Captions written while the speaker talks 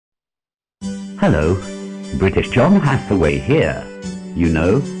Hello, British John Hathaway here. You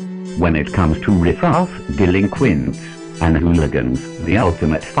know, when it comes to riff-raff, delinquents, and hooligans, the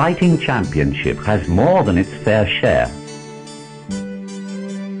Ultimate Fighting Championship has more than its fair share.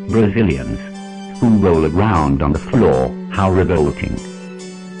 Brazilians, who roll around on the floor, how revolting.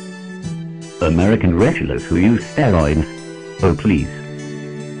 American wrestlers who use steroids, oh please.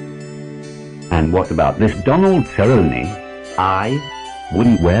 And what about this Donald Cerrone? I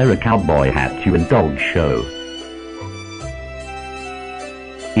wouldn't wear a cowboy hat to a dog show.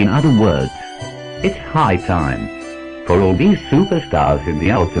 In other words, it's high time for all these superstars in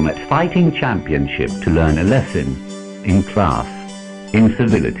the Ultimate Fighting Championship to learn a lesson in class, in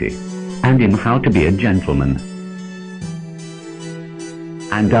civility, and in how to be a gentleman.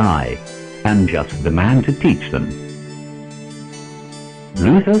 And I am just the man to teach them.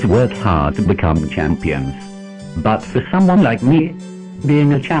 Losers work hard to become champions, but for someone like me,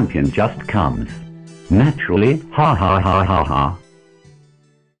 being a champion just comes naturally. Ha ha ha ha ha.